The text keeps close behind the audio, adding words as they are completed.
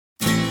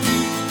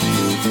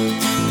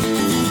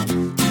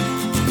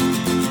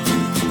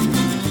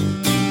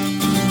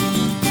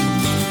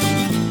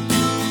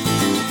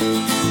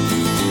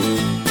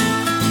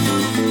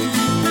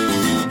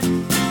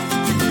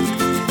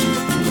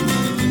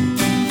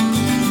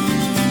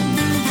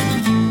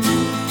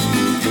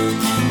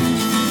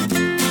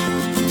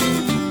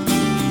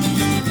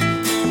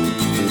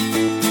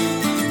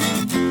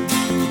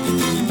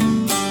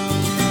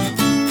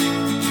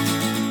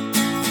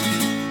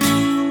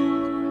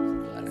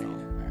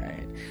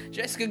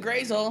Jessica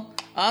Grazel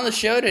on the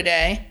show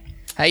today.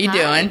 How you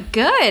doing?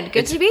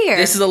 Good to be here.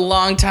 This is a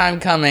long time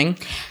coming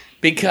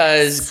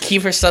because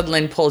Kiefer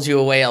Sutherland pulls you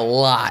away a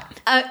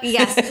lot.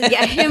 Yes,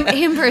 yeah,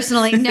 him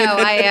personally. No,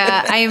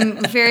 I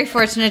am very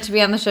fortunate to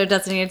be on the show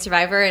Designated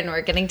Survivor, and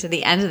we're getting to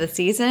the end of the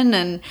season.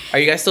 And are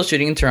you guys still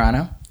shooting in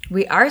Toronto?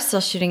 We are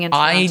still shooting in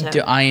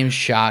Toronto. I am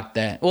shocked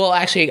that. Well,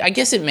 actually, I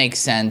guess it makes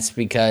sense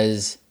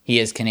because he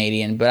is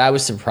Canadian, but I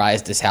was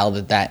surprised as hell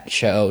that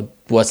show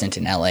wasn't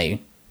an LA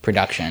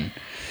production.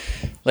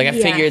 Like, I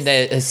figured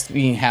that if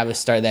you have a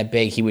star that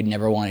big, he would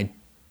never want to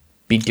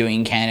be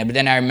doing Canada. But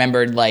then I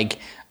remembered, like,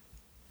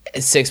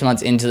 6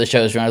 months into the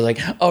show's run, I was like,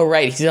 oh,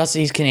 right,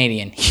 he's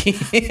Canadian.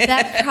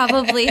 That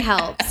probably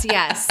helps,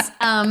 yes.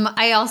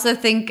 I also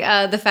think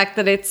the fact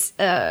that it's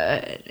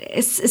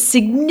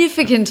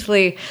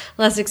significantly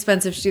less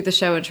expensive to do the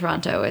show in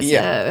Toronto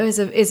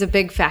is a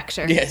big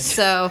factor. Yes.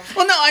 So,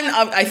 well, no,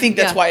 I think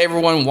that's why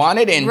everyone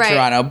wanted in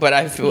Toronto, but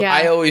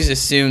I always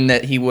assumed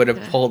that he would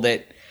have pulled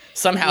it.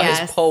 Somehow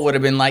his poll would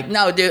have been like,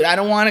 no, dude, I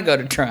don't want to go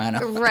to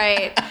Toronto.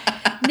 Right.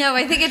 No,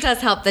 I think it does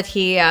help that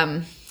he,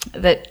 I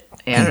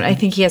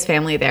think he has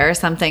family there or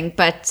something.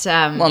 But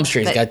well, I'm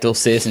sure he's got dual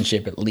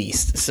citizenship at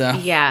least. So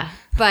yeah,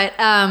 but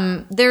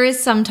there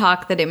is some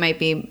talk that it might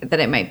be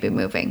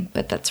moving,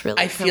 but that's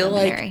really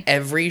preliminary. Like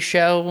every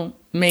show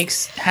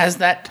has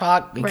that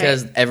talk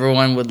because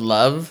everyone would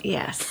love for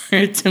their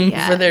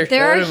show.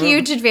 There are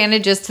huge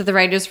advantages to the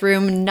writers'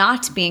 room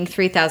not being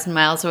 3,000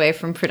 miles away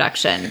from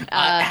production.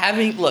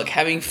 Having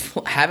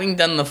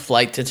done the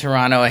flight to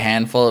Toronto a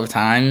handful of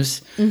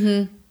times.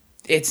 Mm-hmm.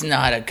 It's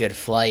not a good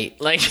flight.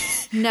 Like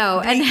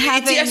no, and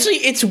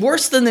it's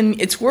worse than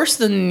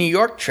the New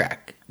York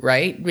trek,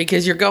 right?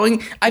 Because you're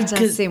going. It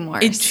does seem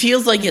worse. It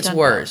feels like it's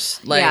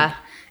worse. Like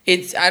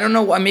it's. I don't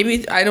know why.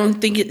 Maybe I don't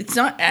think it's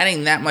not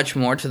adding that much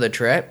more to the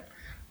trip,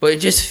 but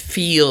it just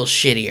feels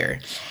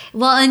shittier.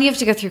 Well, and you have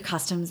to go through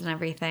customs and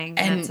everything.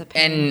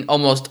 And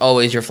almost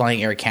always you're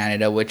flying Air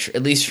Canada, which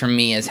at least for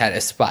me has had a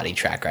spotty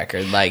track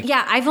record. Like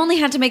I've only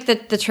had to make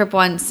the trip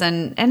once,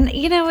 and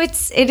you know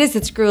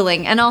it's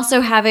grueling, and also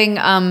having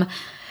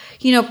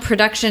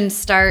production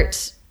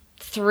start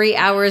 3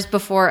 hours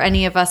before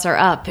any of us are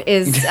up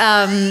is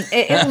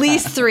at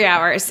least 3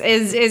 hours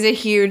is a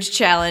huge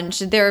challenge.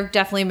 There have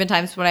definitely been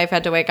times when I've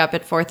had to wake up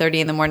at 4:30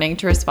 in the morning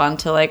to respond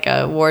to like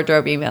a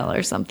wardrobe email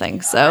or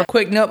something. So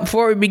quick note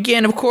before we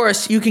begin, of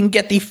course, you can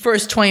get the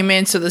first 20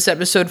 minutes of this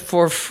episode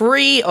for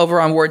free over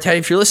on WordTetcher.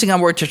 If you're listening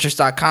on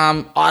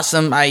WordTetchers.com,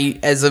 awesome. I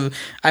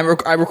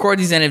record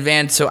these in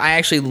advance, so I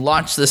actually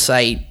launched the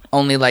site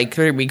only like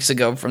 3 weeks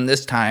ago from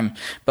this time,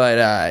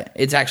 but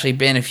it's actually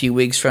been a few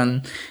weeks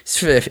from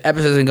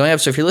episodes been going up.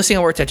 So if you're listening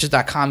on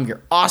WordTetchers.com,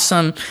 you're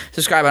awesome.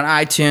 Subscribe on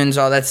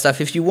iTunes, all that stuff.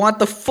 If you want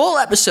the full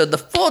episode, the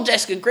full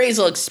Jessica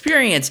Grazel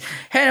experience,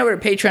 head over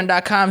to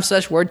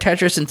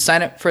patreon.com/WordTetchers and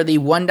sign up for the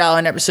 $1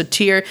 an episode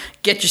tier.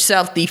 Get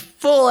yourself the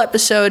full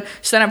episode.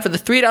 Sign up for the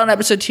 $3 an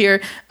episode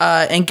tier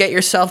and get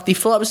yourself the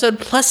full episode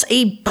plus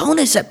a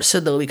bonus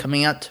episode that will be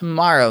coming out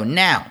tomorrow.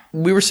 Now,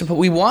 we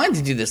wanted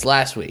to do this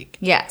last week.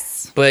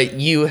 Yes. But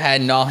you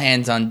had an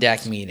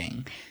all-hands-on-deck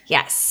meeting.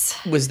 Yes.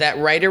 Was that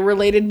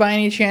writer-related by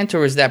any chance, or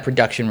was that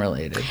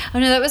production-related? Oh,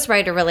 no, that was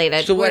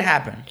writer-related. So what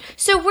happened?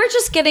 So we're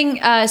just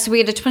getting... so we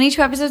had a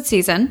 22-episode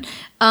season.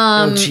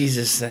 Oh,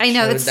 Jesus. I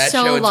know, it's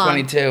so long. That show at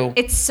 22.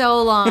 It's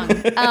so long.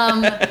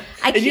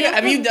 Have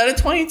you done a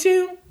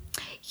 22?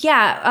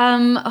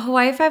 Yeah.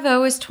 Hawaii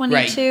Five-0 is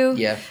 22. Right,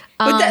 yeah.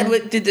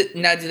 But did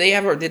they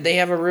have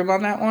a room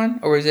on that one,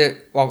 or was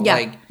it? Well,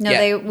 they had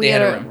a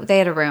room. They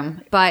had a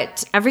room,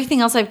 but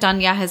everything else I've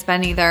done, has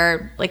been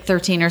either like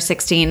 13 or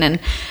 16, and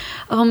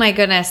oh my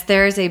goodness,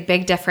 there is a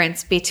big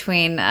difference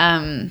between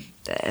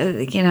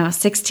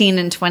 16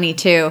 and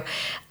 22.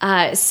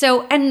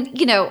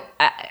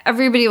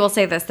 Everybody will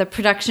say this: the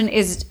production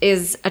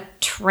is a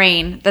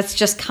train that's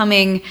just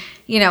coming,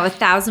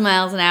 1,000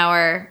 miles an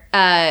hour.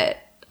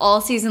 All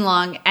season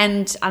long,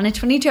 and on a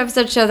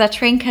 22-episode show, that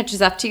train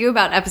catches up to you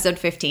about episode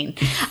 15,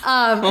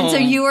 and so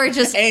you are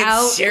just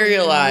out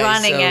serialized,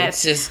 running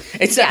so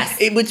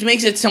it. Which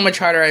makes it so much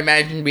harder, I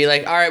imagine, to be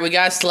like, all right, we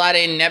got to slot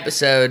in an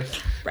episode.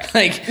 Right.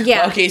 Like,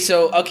 okay,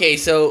 so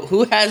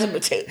who has a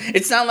potato?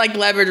 It's not like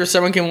Leverage or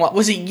someone can.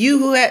 Was it you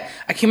who had?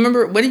 I can't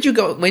remember. When did you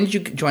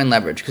join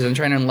Leverage? Because I'm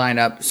trying to line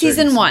up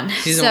season one.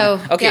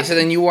 Okay, so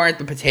then you weren't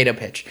the potato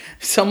pitch.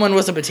 Someone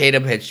was a potato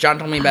pitch. John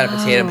told me about a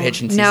potato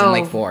pitch in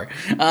season 4.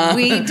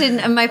 We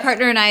didn't. My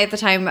partner and I at the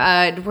time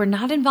were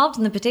not involved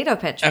in the potato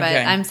pitch, but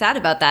I'm sad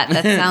about that.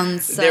 That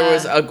sounds. There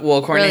was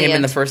according to him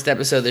in the first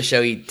episode of the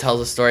show, he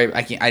tells a story.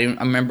 I don't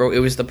remember. It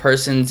was the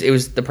person's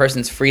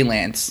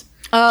freelance.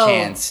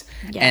 Chance.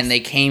 Yes. And they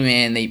came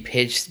in, they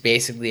pitched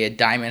basically a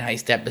diamond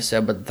heist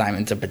episode, but the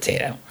diamond's a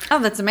potato. Oh,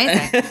 that's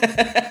amazing.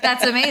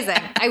 That's amazing.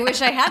 I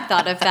wish I had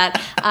thought of that.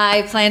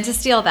 I plan to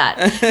steal that.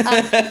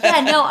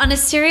 On a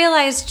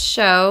serialized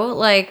show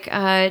like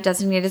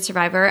Designated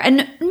Survivor,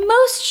 and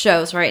most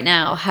shows right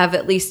now have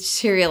at least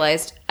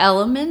serialized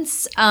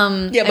elements. There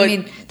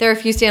are a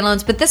few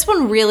standalones, but this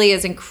one really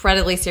is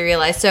incredibly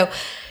serialized. So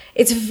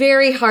it's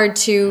very hard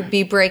to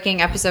be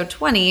breaking episode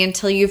 20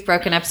 until you've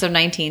broken episode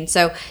 19.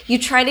 So you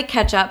try to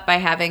catch up by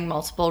having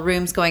multiple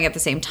rooms going at the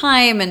same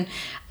time, and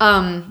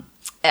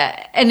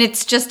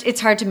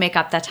it's hard to make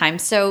up that time.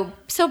 So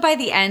by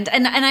the end,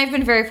 and I've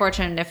been very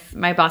fortunate. If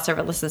my boss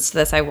ever listens to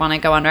this, I want to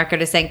go on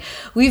record as saying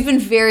we've been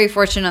very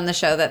fortunate on the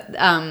show that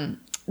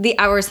the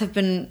hours have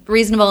been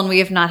reasonable, and we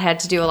have not had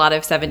to do a lot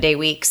of 7-day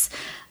weeks.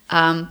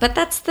 But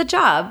that's the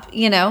job,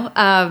 you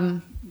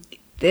know.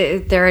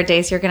 There are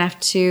days you're going to have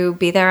to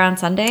be there on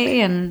Sunday,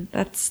 and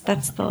that's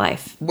the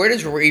life. Where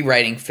does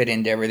rewriting fit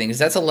into everything? Because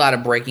that's a lot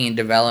of breaking and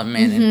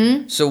development.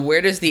 And so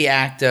where does the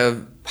act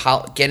of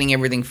getting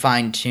everything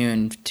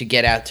fine-tuned to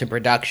get out to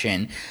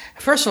production?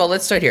 First of all,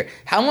 let's start here.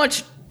 How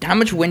much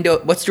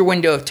window, what's your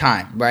window of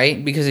time,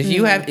 right? Because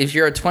if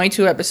you're a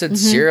 22 episode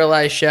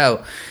serialized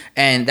show,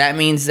 and that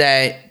means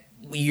that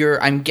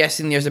I'm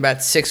guessing there's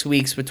about 6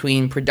 weeks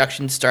between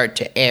production start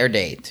to air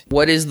date.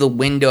 What is the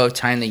window of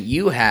time that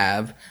you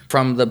have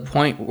from the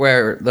point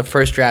where the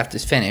first draft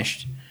is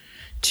finished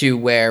to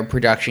where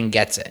production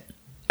gets it?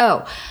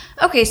 Oh,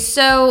 okay.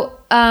 So,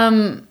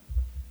 that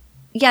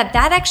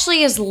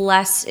actually is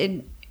less,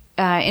 in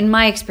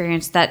my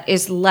experience, that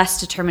is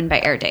less determined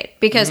by air date,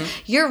 because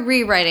your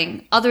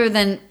rewriting, other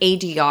than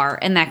ADR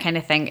and that kind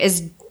of thing,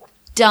 is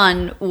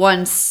done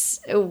once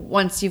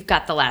you've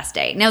got the last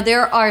day. Now,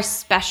 there are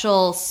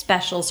special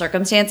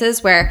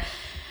circumstances where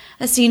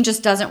a scene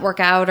just doesn't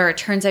work out, or it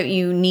turns out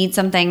you need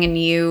something and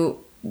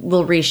you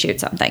will reshoot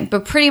something.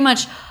 But pretty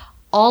much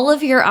all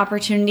of your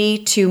opportunity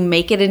to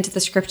make it into the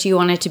script you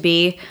want it to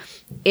be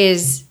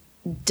is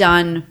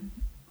done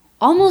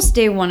almost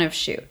day one of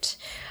shoot.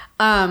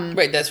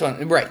 Right, that's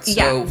one. Right.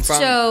 So,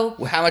 so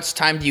how much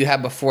time do you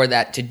have before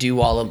that to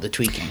do all of the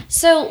tweaking?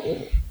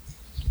 So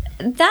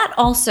that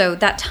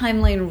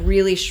timeline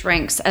really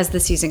shrinks as the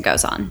season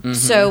goes on.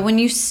 So when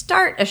you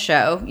start a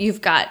show,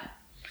 you've got,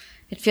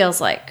 it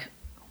feels like,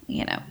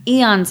 you know,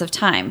 eons of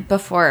time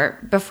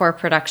before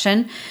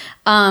production.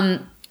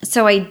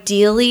 So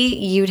ideally,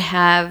 you'd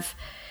have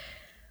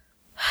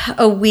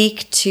a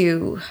week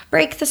to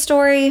break the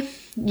story.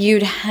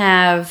 You'd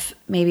have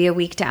maybe a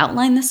week to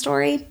outline the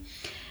story.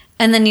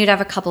 And then you'd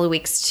have a couple of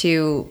weeks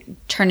to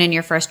turn in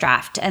your first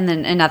draft, and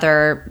then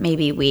another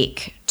maybe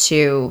week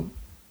to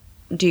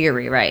do your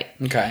rewrite.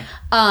 Okay.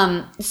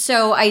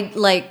 So I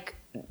like,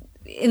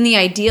 in the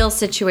ideal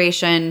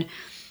situation,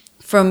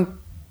 from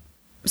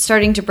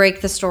starting to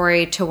break the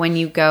story to when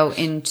you go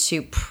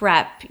into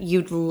prep,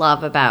 you'd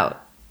love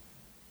about,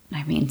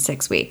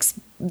 6 weeks.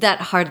 That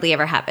hardly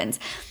ever happens.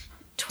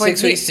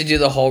 6 weeks to do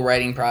the whole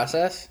writing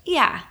process?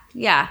 Yeah.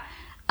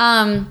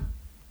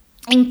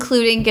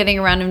 Including getting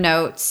a round of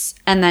notes,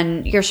 and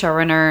then your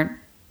showrunner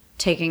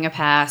taking a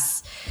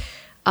pass.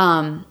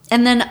 And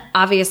then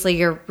obviously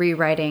you're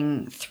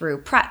rewriting through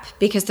prep,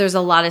 because there's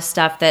a lot of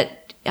stuff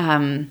that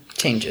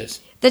changes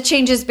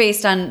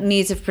based on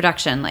needs of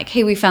production. Like,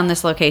 hey, we found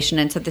this location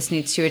and so this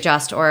needs to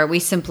adjust, or we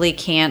simply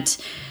can't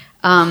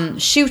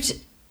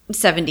shoot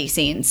 70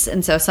 scenes,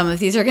 and so some of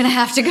these are going to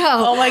have to go.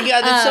 Oh my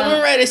God, did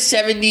someone write a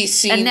 70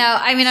 scene And now,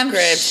 I'm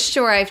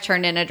sure I've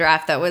turned in a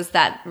draft that was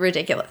that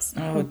ridiculous.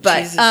 Oh,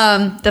 but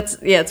Jesus.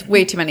 It's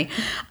way too many.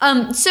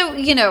 So,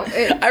 you know,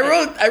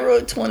 I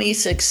wrote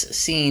 26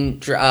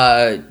 scene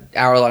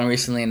hour-long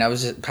recently, and I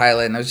was just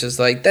pilot, and I was just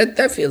like,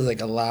 that feels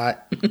like a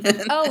lot.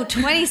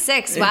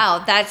 26.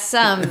 Wow.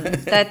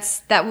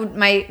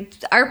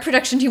 Our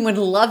production team would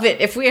love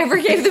it if we ever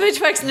gave them a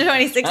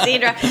 2016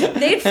 draft.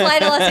 They'd fly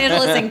to Los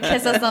Angeles and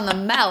kiss us on the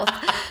mouth.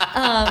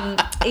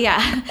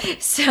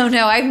 So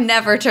no, I've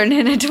never turned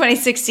in a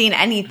 2016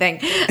 anything.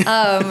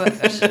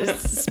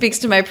 Speaks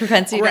to my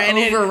propensity to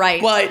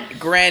overwrite. But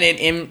granted,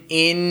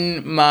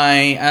 in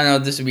my, I don't know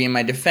if this would be in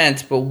my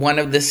defense, but one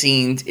of the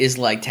scenes is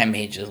like 10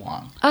 pages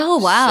long. Oh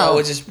wow! So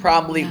it's just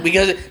probably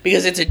because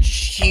it's a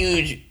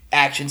huge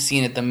action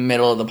scene at the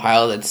middle of the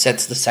pilot that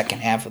sets the second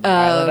half of the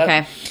pilot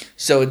up.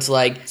 So it's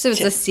like it's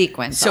a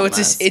sequence. So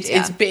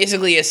it's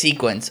basically a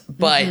sequence,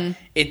 but like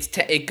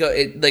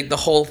the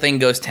whole thing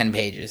goes 10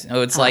 pages.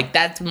 So it's like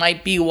that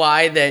might be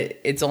why that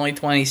it's only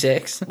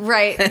 26.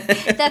 Right,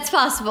 that's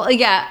possible.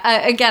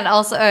 Yeah. Again,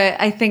 also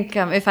I think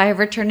if I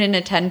ever turned in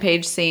a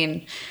 10-page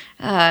scene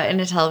in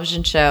a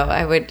television show,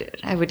 I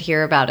would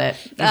hear about it.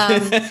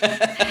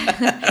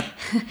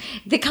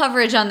 The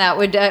coverage on that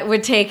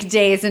would take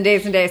days and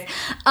days and days.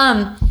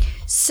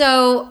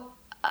 So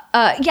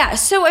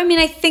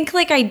I think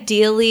like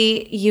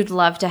ideally you'd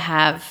love to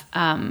have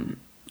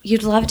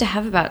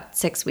about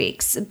 6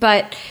 weeks,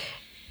 but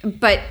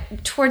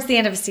towards the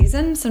end of a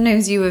season,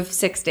 sometimes you have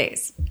 6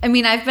 days.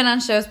 I've been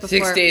on shows before.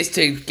 6 days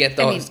to get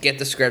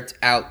the script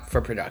out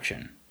for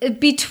production.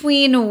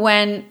 Between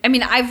when,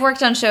 I've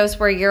worked on shows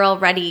where you're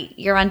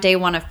on day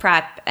one of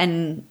prep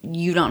and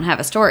you don't have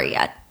a story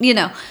yet,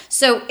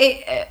 so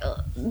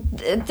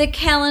the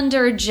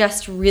calendar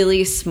just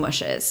really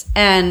smushes,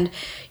 and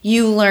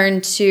you learn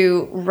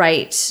to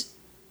write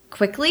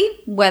quickly,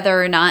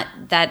 whether or not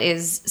that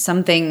is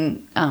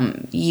something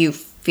you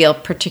feel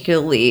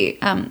particularly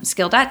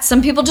skilled at.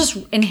 Some people just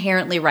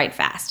inherently write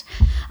fast.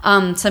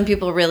 Some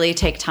people really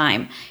take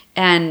time.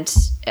 and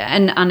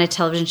on a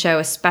television show,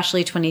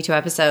 especially 22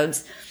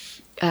 episodes,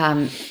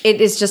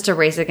 it is just a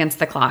race against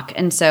the clock.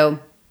 And so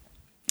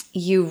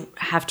you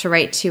have to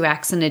write 2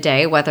 acts in a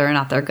day, whether or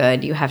not they're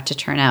good. You have to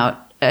turn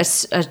out a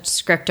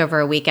script over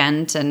a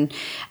weekend, and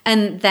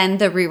then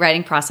the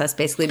rewriting process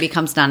basically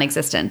becomes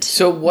non-existent.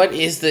 So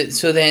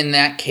then in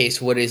that case,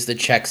 what is the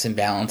checks and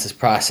balances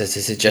process?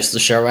 Is it just the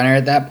showrunner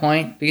at that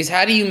point? Because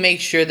how do you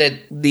make sure that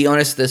the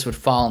onus of this would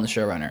fall on the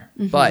showrunner?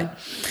 Mm-hmm. But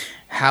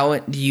how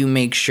do you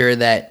make sure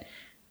that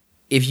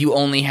if you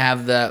only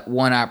have the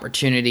one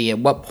opportunity, at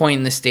what point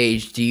in the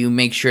stage do you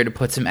make sure to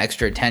put some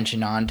extra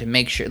attention on to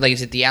make sure, like,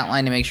 is it the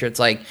outline to make sure it's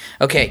like,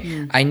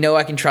 okay, I know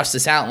I can trust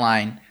this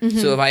outline.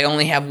 So if I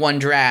only have one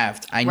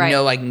draft, I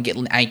know I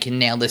can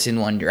nail this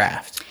in one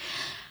draft.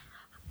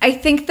 I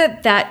think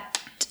that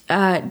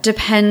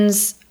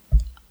depends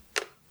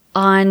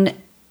on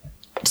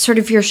sort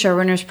of your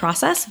showrunner's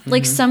process.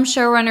 Like some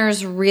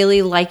showrunners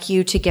really like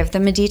you to give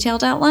them a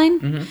detailed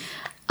outline.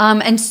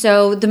 And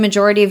so the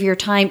majority of your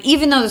time,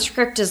 even though the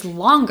script is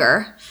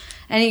longer,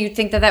 and you'd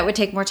think that would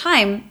take more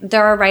time,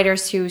 there are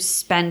writers who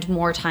spend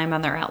more time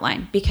on their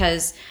outline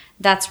because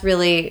that's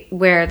really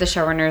where the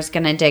showrunner is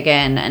going to dig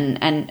in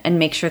and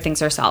make sure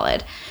things are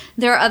solid.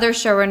 There are other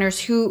showrunners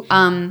who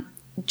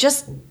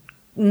just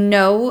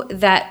know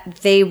that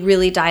they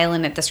really dial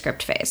in at the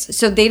script phase.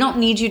 So they don't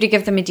need you to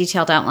give them a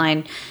detailed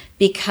outline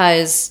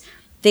because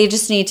they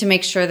just need to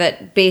make sure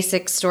that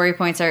basic story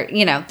points are,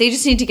 they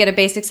just need to get a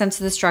basic sense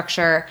of the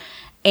structure,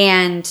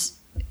 and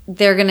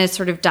they're going to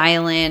sort of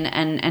dial in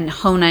and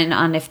hone in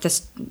on if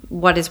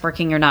what is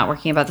working or not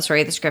working about the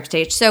story at the script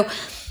stage. So,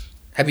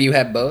 have you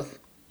had both?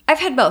 I've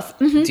had both.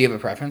 Mm-hmm. Do you have a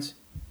preference?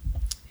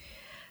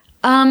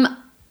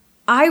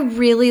 I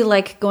really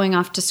like going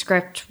off to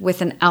script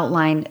with an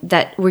outline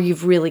where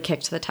you've really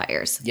kicked the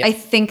tires. Yep. I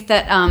think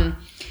that.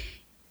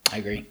 I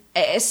agree.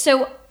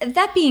 So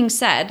that being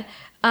said,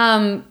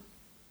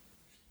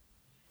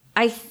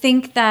 I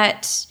think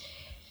that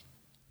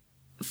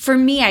for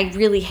me, I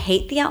really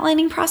hate the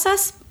outlining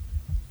process.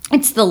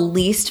 It's the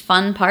least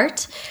fun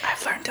part.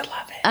 I've learned to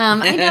love it.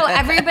 I know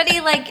everybody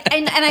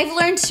and I've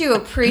learned to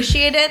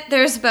appreciate it.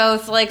 There's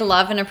both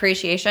love and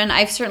appreciation.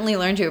 I've certainly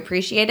learned to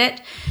appreciate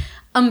it.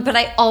 But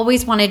I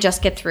always want to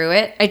just get through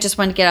it. I just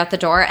want to get out the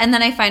door. And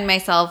then I find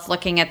myself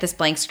looking at this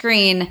blank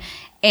screen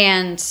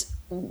and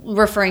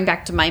referring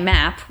back to my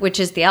map, which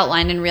is the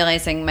outline, and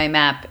realizing my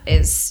map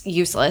is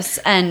useless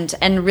and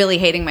really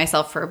hating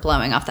myself for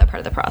blowing off that part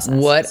of the process.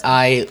 What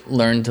I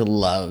learned to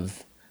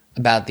love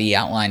about the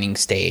outlining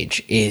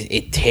stage is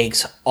it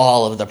takes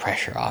all of the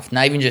pressure off.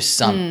 Not even just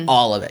some,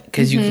 all of it.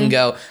 Because you can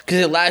because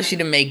it allows you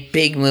to make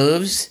big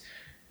moves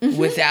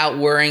without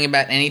worrying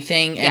about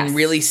anything and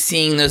really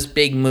seeing those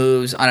big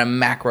moves on a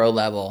macro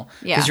level.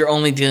 Because you're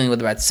only dealing with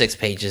about 6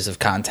 pages of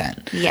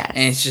content. Yes.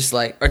 And it's just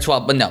like, or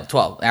 12, but no,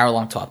 12,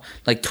 hour-long 12.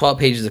 Like 12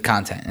 pages of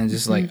content. And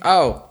just like,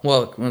 oh,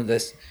 well, move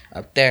this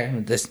up there,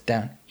 move this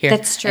down here.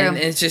 That's true. And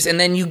it's just, and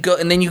then you go,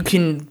 and then you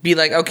can be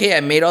like, okay,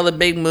 I made all the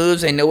big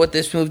moves. I know what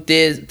this move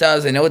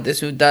does. I know what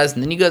this move does.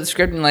 And then you go to the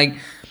script and like,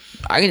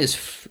 I can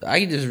just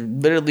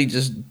literally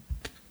just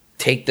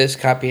take this,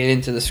 copy it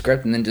into the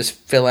script, and then just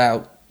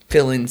fill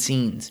in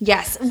scenes.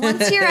 Yes.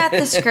 Once you're at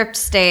the script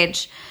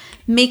stage,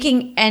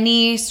 making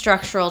any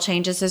structural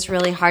changes is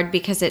really hard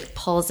because it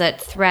pulls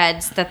at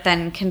threads that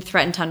then can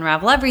threaten to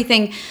unravel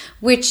everything,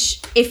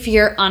 which, if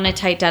you're on a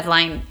tight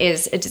deadline,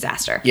 is a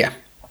disaster. Yeah.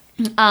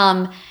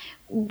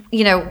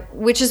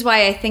 Which is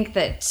why I think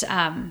that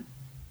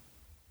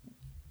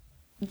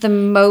the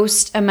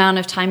most amount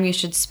of time you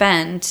should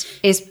spend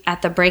is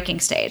at the breaking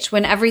stage,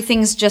 when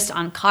everything's just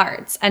on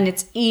cards and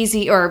it's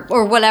easy, or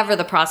whatever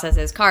the process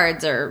is,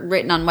 cards or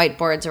written on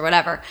whiteboards or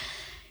whatever.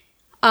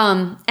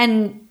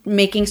 And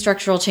making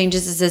structural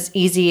changes is as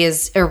easy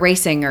as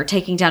erasing or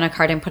taking down a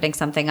card and putting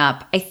something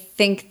up. I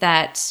think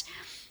that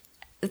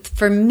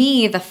for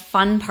me, the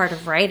fun part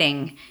of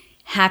writing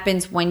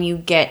happens when you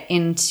get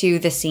into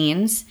the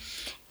scenes.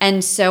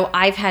 And so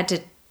I've had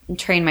to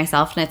train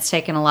myself, and it's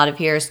taken a lot of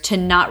years, to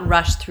not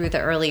rush through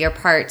the earlier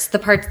parts, the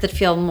parts that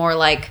feel more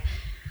like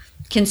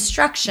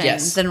construction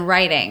than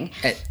writing.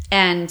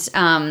 And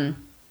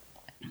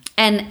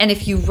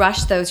if you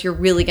rush those, you're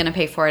really going to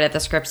pay for it at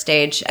the script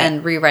stage,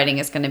 and rewriting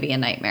is going to be a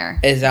nightmare.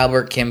 As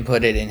Albert Kim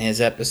put it in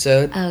his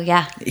episode. Oh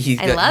yeah,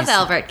 I love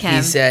Albert Kim.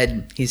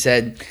 He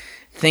said,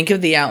 think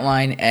of the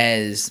outline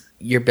as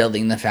you're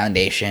building the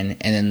foundation,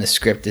 and then the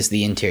script is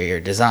the interior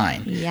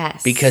design.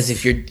 Yes.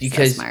 Because you're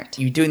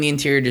doing the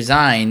interior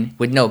design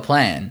with no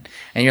plan,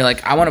 and you're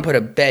like, I want to put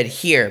a bed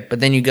here, but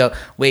then you go,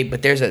 wait,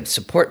 but there's a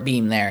support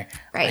beam there.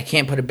 Right. I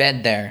can't put a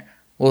bed there.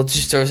 Well, it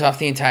just throws off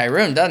the entire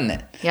room, doesn't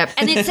it? Yep.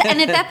 And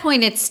at that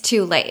point, it's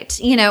too late.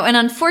 And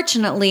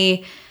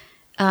unfortunately,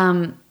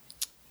 the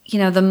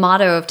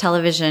motto of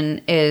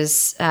television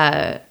is,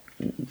 I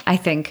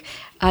think,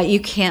 you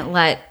can't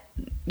let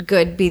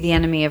perfect be the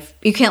enemy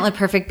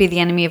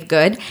of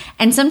good.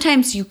 And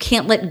sometimes you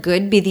can't let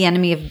good be the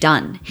enemy of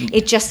done.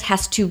 It just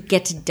has to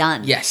get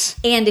done. Yes.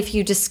 And if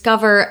you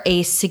discover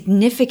a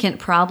significant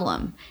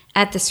problem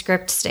at the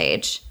script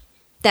stage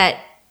that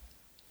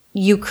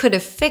you could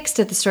have fixed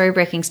at the story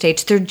breaking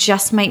stage, there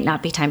just might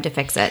not be time to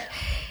fix it.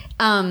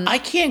 I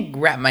can't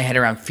wrap my head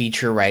around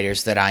feature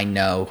writers that I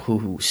know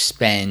who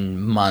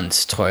spend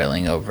months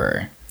toiling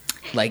over,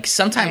 like,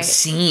 sometimes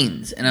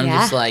scenes, and I'm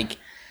just like,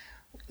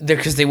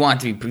 because they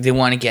want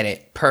to get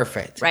it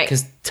perfect, right?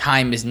 Because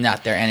time is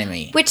not their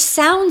enemy. Which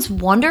sounds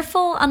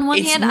wonderful on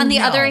one hand. On the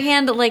other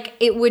hand, like,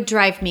 it would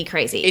drive me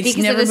crazy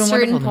because at a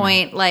certain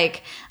point,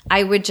 like,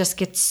 I would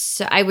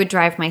just I would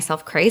drive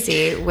myself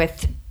crazy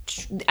with.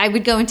 I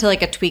would go into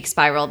like a tweak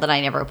spiral that I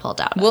never pulled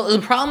out of. Well,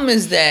 the problem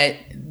is that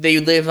they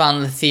live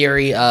on the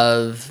theory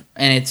of,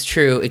 and it's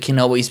true, it can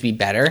always be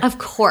better. Of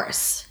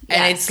course.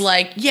 And it's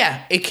like,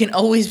 yeah, it can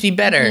always be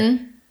better.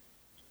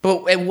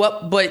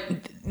 Mm-hmm. But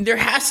there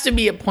has to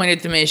be a point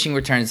of diminishing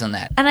returns on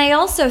that. And I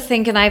also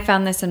think, and I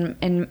found this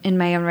in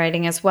my own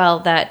writing as well,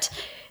 that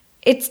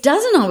it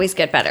doesn't always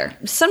get better.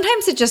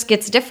 Sometimes it just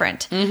gets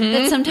different. Mm-hmm.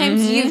 That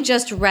sometimes you've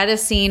just read a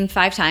scene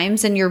 5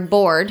 times and you're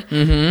bored.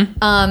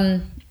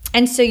 Mm-hmm.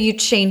 And so you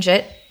change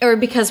it, or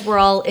because we're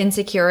all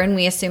insecure and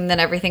we assume that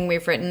everything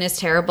we've written is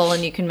terrible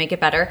and you can make it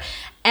better.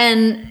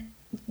 And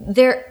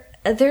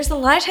there's a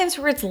lot of times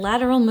where it's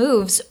lateral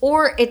moves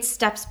or it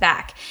steps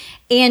back.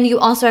 And you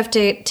also have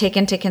to take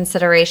into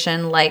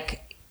consideration,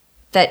 like,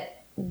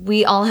 that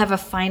we all have a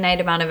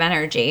finite amount of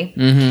energy.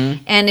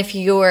 Mm-hmm. And if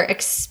you're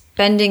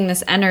expending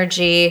this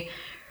energy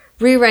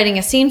rewriting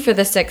a scene for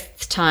the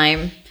 6th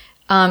time,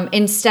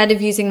 instead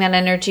of using that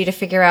energy to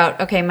figure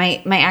out, okay,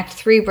 my act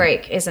 3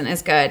 break isn't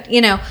as good. You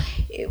know,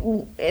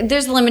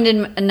 there's a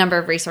limited number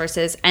of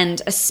resources,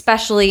 and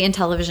especially in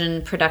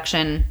television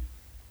production,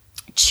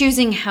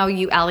 choosing how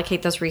you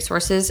allocate those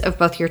resources of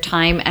both your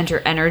time and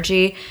your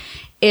energy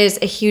is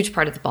a huge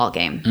part of the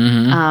ballgame.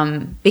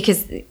 Mm-hmm.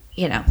 Because,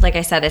 you know, like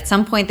I said, at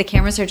some point the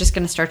cameras are just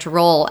going to start to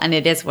roll, and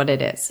it is what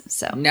it is.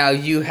 So now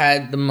you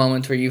had the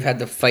moment where you've had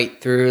to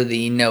fight through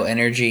the no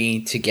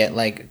energy to get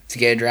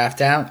a draft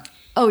out.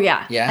 Oh,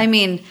 yeah. Yeah. I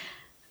mean,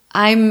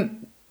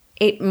 I'm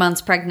 8 months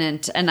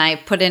pregnant and I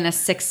put in a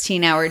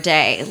 16-hour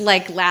day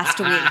like last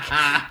week.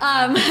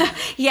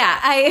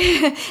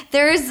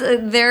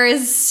 There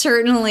is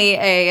certainly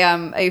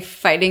a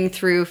fighting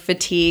through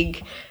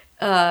fatigue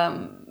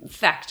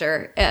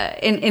factor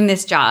in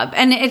this job.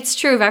 And it's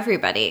true of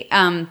everybody.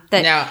 I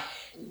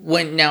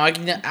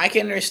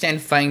can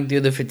understand fighting through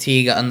the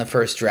fatigue on the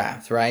first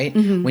draft, right?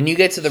 Mm-hmm. When you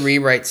get to the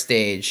rewrite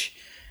stage,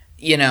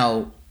 you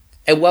know,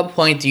 at what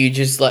point do you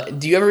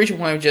ever reach a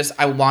point of just,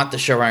 I want the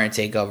showrunner to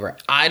take over?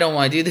 I don't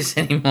want to do this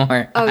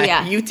anymore. Oh,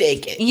 yeah. You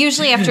take it.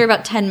 Usually after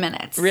about 10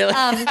 minutes. Really?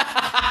 No,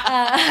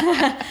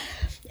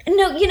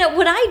 you know,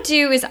 what I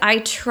do is I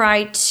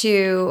try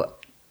to,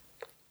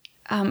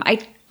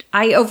 I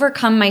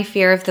overcome my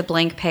fear of the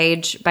blank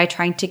page by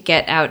trying to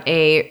get out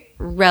a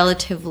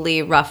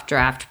relatively rough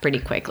draft pretty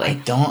quickly. I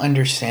don't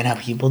understand how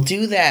people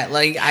do that.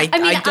 Like, I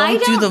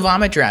don't do the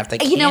vomit draft.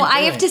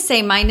 I have to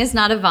say mine is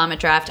not a vomit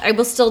draft. I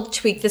will still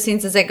tweak the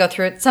scenes as I go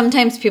through it.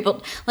 Sometimes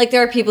people, like,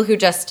 there are people who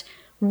just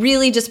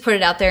really just put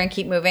it out there and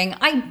keep moving.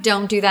 I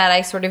don't do that.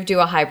 I sort of do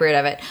a hybrid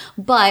of it.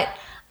 But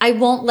I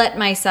won't let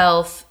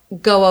myself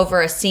go over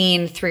a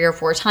scene 3 or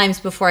 4 times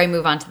before I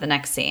move on to the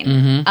next scene.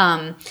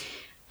 Mm-hmm.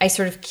 I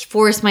sort of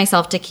force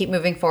myself to keep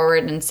moving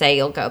forward and say,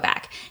 you'll go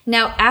back.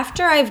 Now,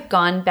 after I've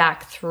gone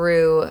back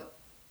through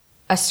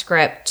a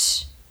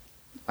script,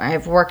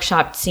 I've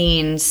workshopped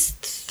scenes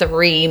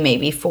 3,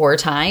 maybe 4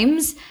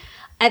 times.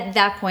 At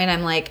that point,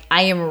 I'm like,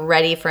 I am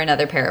ready for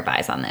another pair of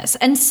eyes on this.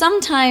 And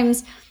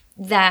sometimes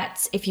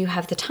that's if you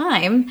have the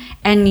time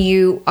and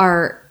you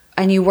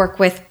work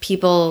with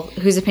people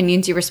whose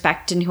opinions you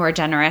respect and who are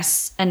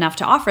generous enough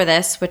to offer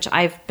this, which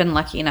I've been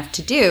lucky enough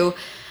to do,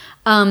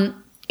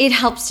 it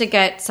helps to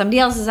get somebody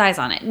else's eyes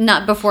on it,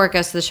 not before it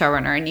goes to the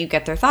showrunner and you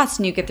get their thoughts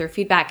and you get their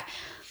feedback.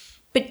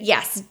 But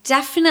yes,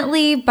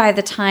 definitely by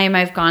the time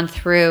I've gone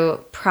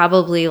through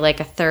probably like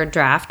a 3rd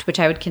draft, which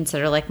I would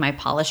consider like my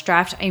polished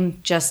draft, I'm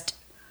just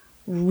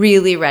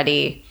really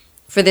ready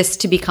for this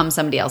to become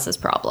somebody else's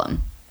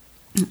problem.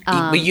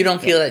 But you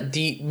don't feel that,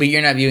 but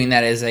you're not viewing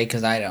that as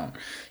because I don't.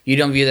 You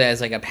don't view that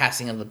as like a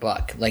passing of the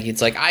buck. Like,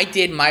 it's like, I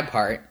did my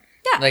part.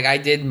 Yeah. Like, I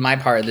did my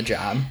part of the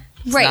job.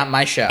 It's not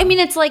my show. I mean,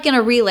 it's like in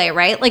a relay,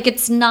 right? Like,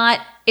 it's not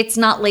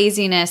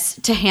laziness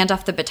to hand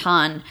off the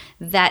baton.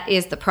 That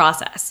is the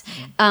process.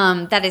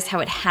 That is how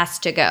it has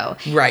to go.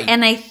 Right.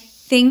 And I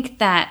think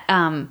that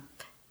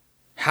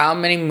how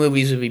many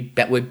movies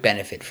would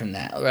benefit from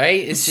that,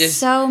 right? It's just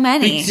so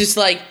many. It's just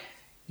like,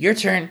 your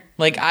turn.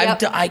 Like,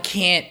 I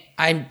can't.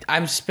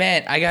 I'm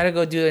spent. I got to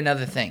go do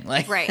another thing.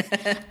 Like, right.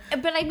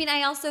 But I mean,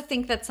 I also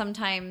think that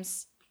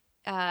sometimes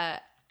it's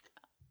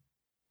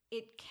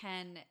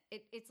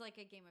like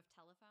a game of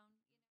telephone.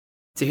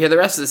 To hear the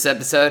rest of this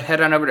episode,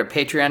 head on over to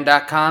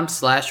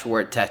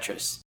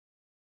patreon.com/wordtetris.